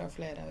nettverk fra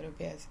flere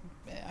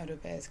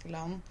europeiske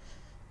land,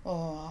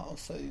 og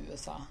også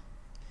USA.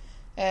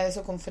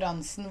 Så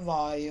konferansen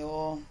var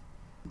jo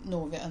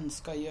noe vi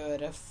ønsket å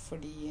gjøre,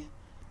 fordi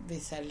vi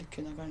selv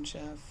kunne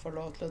kanskje få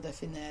lov til å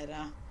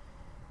definere,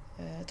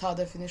 ta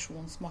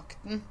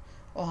definisjonsmakten,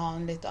 og ha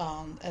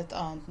et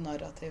annet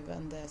narrativ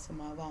enn det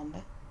som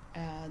vanlig.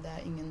 Det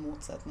ingen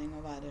motsetning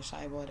å være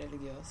skeiv og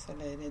religiøs,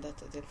 eller I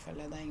dette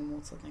tilfellet, det ingen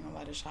motsetning å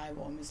være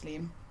skeiv og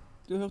muslim.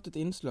 Du har hørt et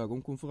innslag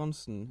om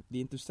konferansen The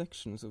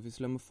Intersections of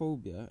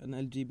Islamophobia and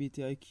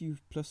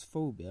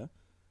LGBTIQ+phobia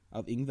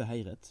av Yngve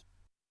Heiret.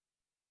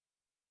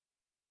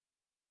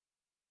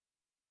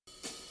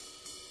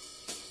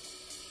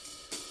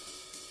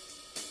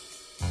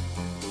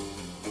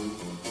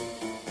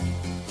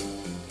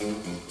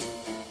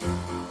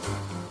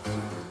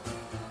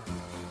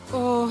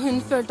 Hun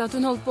følte at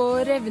hun holdt på å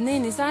revne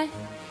inni seg.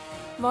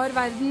 Var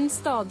verden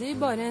stadig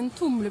bare en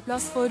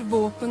tumleplass for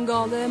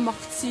våpengale,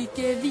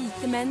 maktsyke,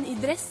 hvite menn i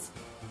dress?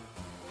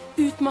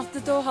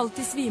 Utmattet og halvt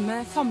i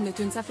svime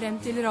famlet hun seg frem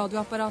til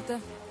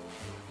radioapparatet.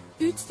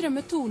 Ut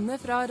strømmet tonene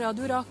fra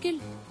Radio Rakel.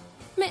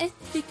 Med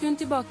ett fikk hun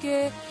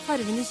tilbake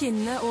farven i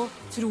kinnene og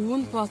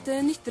troen på at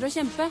det nytter å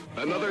kjempe.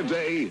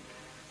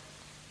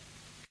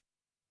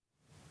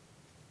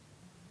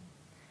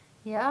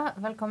 Ja,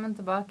 velkommen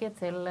tilbake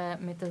til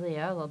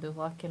Mytteria, Radio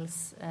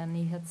Rakels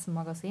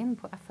nyhetsmagasin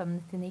på FM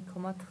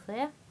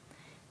 99,3.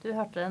 Du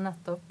hørte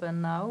nettopp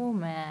Now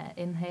med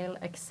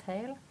Inhale,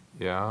 Exhale.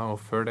 Ja,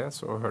 og før det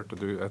så hørte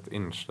du et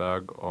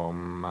innslag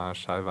om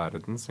Skeiv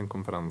Verden sin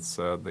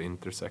konferanse The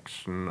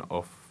Intersection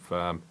of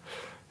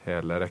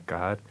hele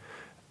rekka her.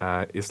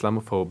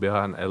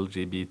 Islamofobia and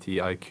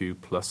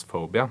LGBTIQ plus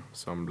phobia,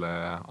 som ble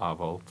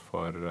avholdt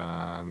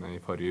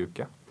i forrige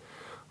uke.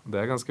 Det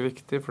er ganske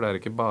viktig, for det er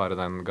ikke bare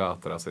den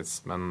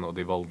gaterasismen og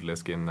de voldelige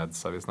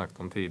skinheadsa vi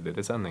snakket om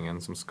tidligere i sendingen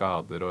som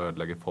skader og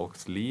ødelegger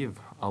folks liv.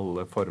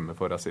 Alle former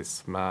for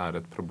rasisme er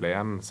et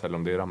problem, selv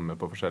om de rammer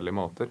på forskjellige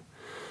måter.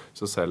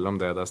 Så selv om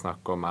det er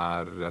snakk om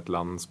er et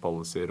lands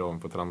policy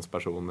overfor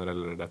transpersoner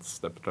eller dets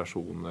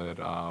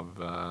deportasjoner av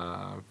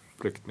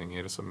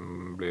flyktninger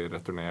som blir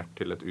returnert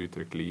til et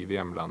utrygt liv i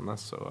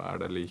hjemlandet, så er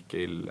det like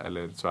ille,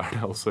 eller så er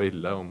det også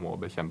ille og må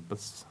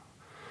bekjempes.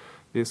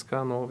 Vi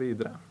skal nå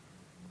videre.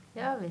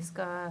 Ja, vi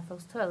skal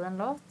først høre en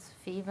låt,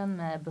 Fiven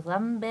med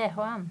Brenn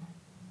BHM.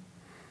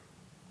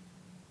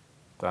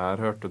 Der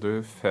hørte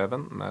du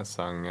Feven med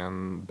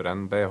sangen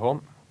Brenn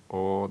BHM,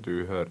 og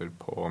du hører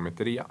på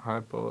Mytteria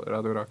her på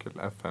Radio Rakel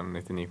FM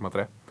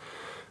 99,3.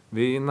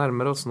 Vi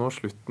nærmer oss nå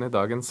slutten i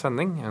dagens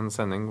sending, en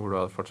sending hvor du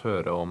har fått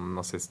høre om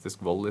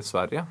nazistisk vold i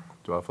Sverige.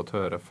 Du har fått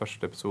høre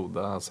første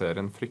episode av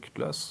serien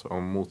Fryktløs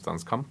om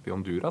motstandskamp i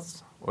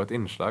Honduras, og et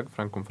innslag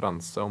fra en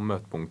konferanse om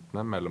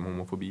møtepunktene mellom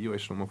homofobi og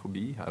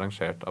islamofobi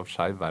arrangert av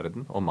Skeiv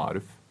Verden og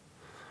Maruf.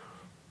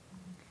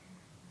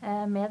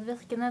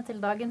 Medvirkende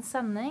til dagens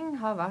sending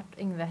har vært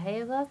Yngve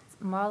Heiret,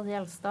 Mar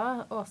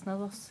Gjelstad, Åsne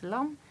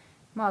Rosseland,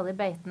 Mari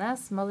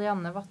Beitnes,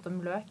 Marianne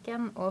Vattum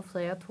Løken og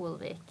Frøya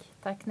Torvik.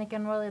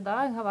 Teknikeren vår i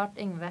dag har vært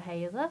Yngve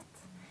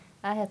Heiret.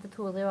 Jeg heter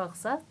Tori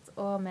Varseth,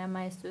 og med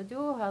meg i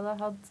studio har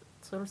jeg hatt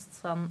Truls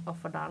Strand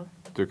Offerdal.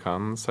 Du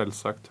kan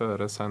selvsagt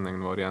høre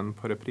sendingen vår igjen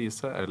på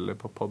reprise eller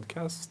på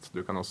podcast.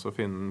 Du kan også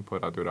finne den på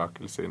Radio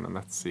Rakel sine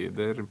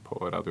nettsider på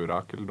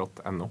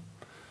radiorakel.no.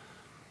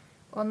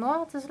 Og nå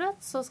til slutt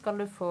så skal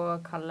du få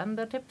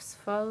kalendertips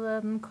for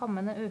den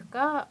kommende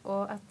uka,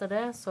 og etter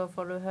det så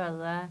får du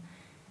høre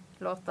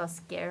låta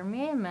Scare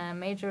Me med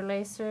Major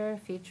Lazer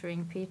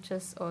featuring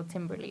Peaches og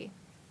Timberley.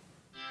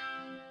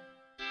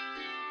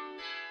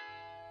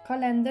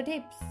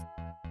 Kalendertips.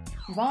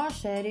 Hva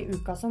skjer i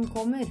uka som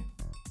kommer?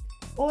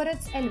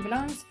 Årets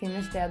elvelangs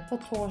finner sted på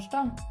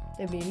torsdag.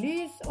 Det blir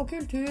lys og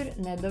kultur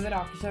nedover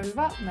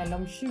Akerselva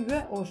mellom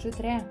 20 og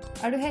 23.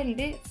 Er du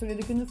heldig, så vil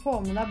du kunne få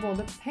med deg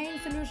både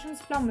Pain Solutions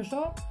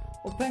flammeshow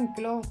og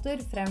punkelåter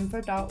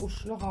fremført av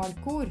Oslo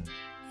Hardcore.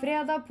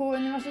 Fredag på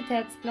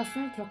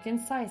Universitetsplassen klokken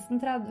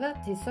 16:30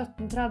 til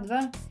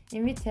 17:30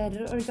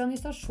 inviterer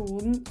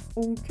organisasjonen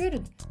Ung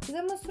Kurd til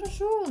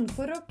demonstrasjon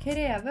for å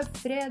kreve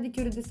fred i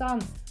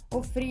Kurdistan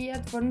og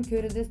frihet for den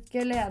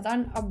kurdiske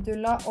lederen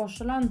Abdullah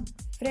Öcalan.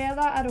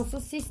 Fredag er også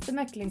siste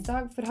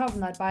meklingsdag for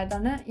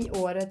havnearbeiderne i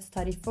årets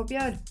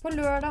tariffoppgjør. På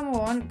lørdag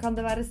morgen kan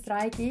det være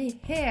streik i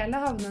hele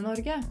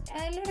Havne-Norge,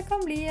 eller det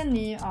kan bli en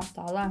ny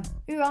avtale.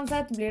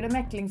 Uansett blir det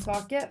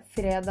meklingsvake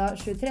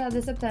fredag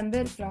 23.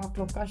 september fra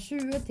klokka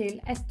 20 til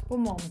 1 på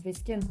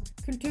Månefisken.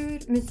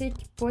 Kultur, musikk,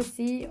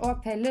 poesi og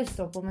appeller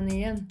står på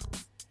menyen.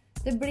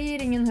 Det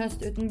blir ingen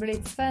høst uten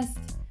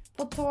Blitzfest.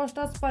 På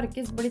torsdag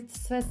sparkes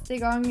Blitzfest i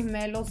gang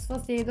med Los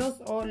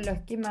Fastidos og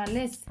Lucky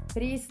Malice.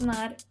 Prisen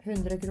er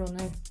 100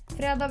 kroner.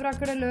 Fredag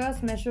braker det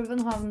løs med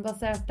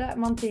København-baserte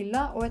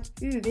Mantilla og et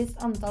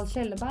uvisst antall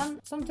kjellerband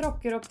som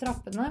tråkker opp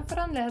trappene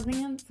for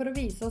anledningen for å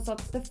vise oss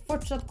at det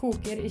fortsatt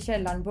koker i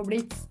kjelleren på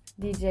Blitz.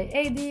 DJ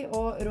AD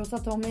og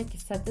Rosatomic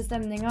setter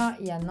stemninga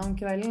gjennom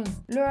kvelden.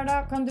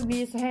 Lørdag kan du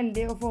bli så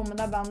heldig å få med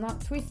deg banda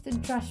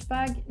Twisted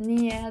Trashbag,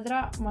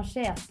 Niedra,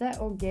 Machete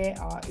og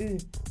GAU.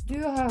 Du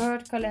har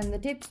hørt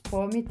kalendertips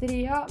på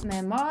Mytteria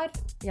med Mar.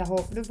 Jeg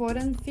håper du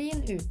får en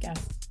fin uke.